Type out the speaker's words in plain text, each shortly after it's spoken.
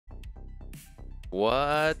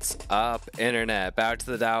What's up, internet? Back to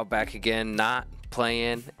the dial, back again, not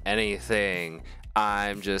playing anything.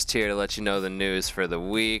 I'm just here to let you know the news for the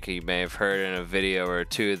week. You may have heard in a video or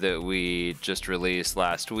two that we just released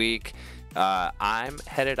last week. I'm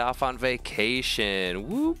headed off on vacation.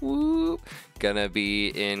 Whoop whoop. Gonna be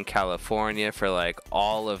in California for like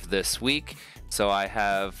all of this week. So I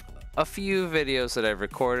have a few videos that I've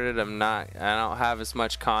recorded. I don't have as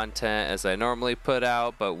much content as I normally put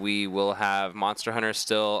out, but we will have Monster Hunter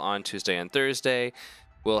still on Tuesday and Thursday.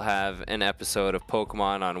 We'll have an episode of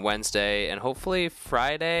Pokemon on Wednesday, and hopefully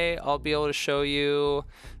Friday I'll be able to show you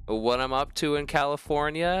what I'm up to in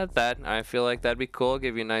California. That I feel like that'd be cool.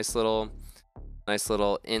 Give you a nice little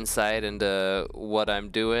insight into what I'm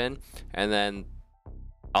doing, and then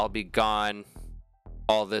I'll be gone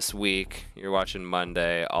all this week. You're watching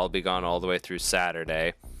Monday. I'll be gone all the way through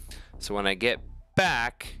Saturday. So when I get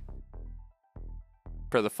back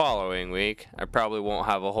for the following week, I probably won't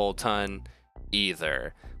have a whole ton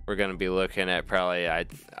either. We're gonna be looking at probably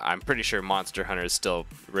I'm pretty sure Monster Hunter is still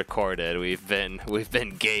recorded. We've been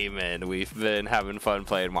gaming. We've been having fun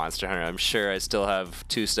playing Monster Hunter. I'm sure I still have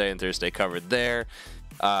Tuesday and Thursday covered there.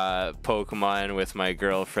 Pokemon with my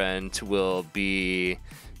girlfriend will be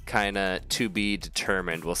kind of to be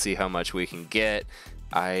determined. We'll see how much we can get.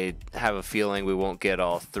 I have a feeling we won't get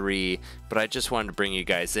all three, but I just wanted to bring you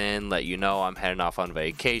guys in, let you know I'm heading off on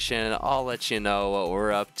vacation. I'll let you know what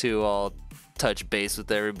we're up to. I'll touch base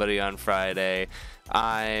with everybody on Friday.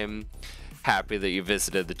 I'm happy that you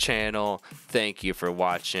visited the channel. Thank you for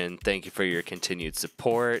watching. Thank you for your continued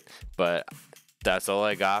support. But that's all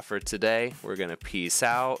I got for today. We're gonna peace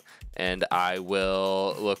out, and I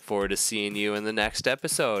will look forward to seeing you in the next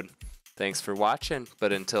episode. Thanks for watching,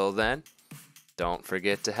 but until then, don't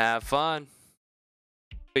forget to have fun.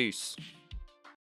 Peace.